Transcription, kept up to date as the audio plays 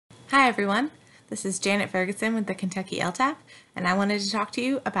Hi everyone, this is Janet Ferguson with the Kentucky LTAP, and I wanted to talk to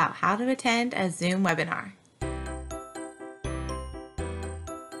you about how to attend a Zoom webinar.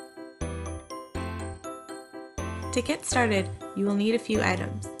 To get started, you will need a few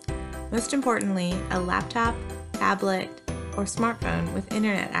items. Most importantly, a laptop, tablet, or smartphone with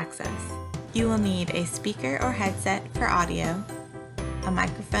internet access. You will need a speaker or headset for audio, a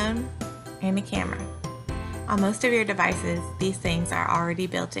microphone, and a camera. On most of your devices, these things are already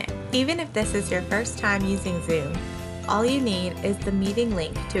built in. Even if this is your first time using Zoom, all you need is the meeting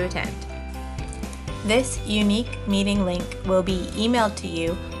link to attend. This unique meeting link will be emailed to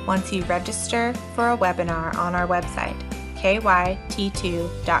you once you register for a webinar on our website,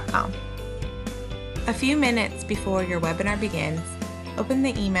 kyt2.com. A few minutes before your webinar begins, open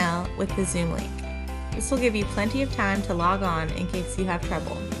the email with the Zoom link. This will give you plenty of time to log on in case you have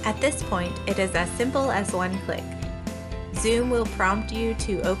trouble. At this point, it is as simple as one click. Zoom will prompt you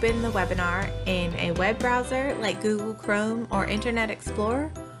to open the webinar in a web browser like Google Chrome or Internet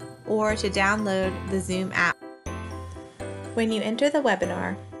Explorer, or to download the Zoom app. When you enter the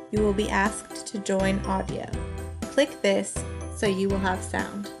webinar, you will be asked to join audio. Click this so you will have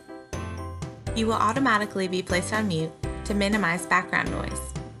sound. You will automatically be placed on mute to minimize background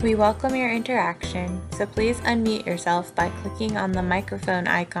noise. We welcome your interaction, so please unmute yourself by clicking on the microphone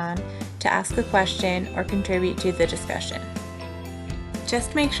icon to ask a question or contribute to the discussion.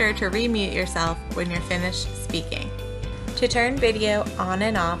 Just make sure to remute yourself when you're finished speaking. To turn video on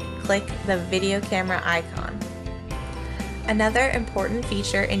and off, click the video camera icon. Another important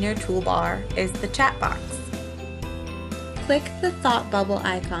feature in your toolbar is the chat box. Click the thought bubble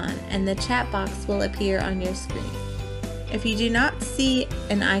icon and the chat box will appear on your screen. If you do not see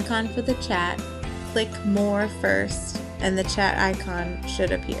an icon for the chat, click More first and the chat icon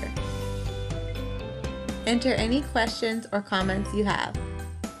should appear. Enter any questions or comments you have.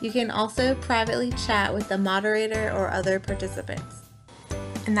 You can also privately chat with the moderator or other participants.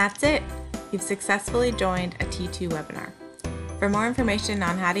 And that's it! You've successfully joined a T2 webinar. For more information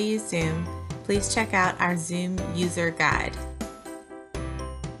on how to use Zoom, please check out our Zoom user guide.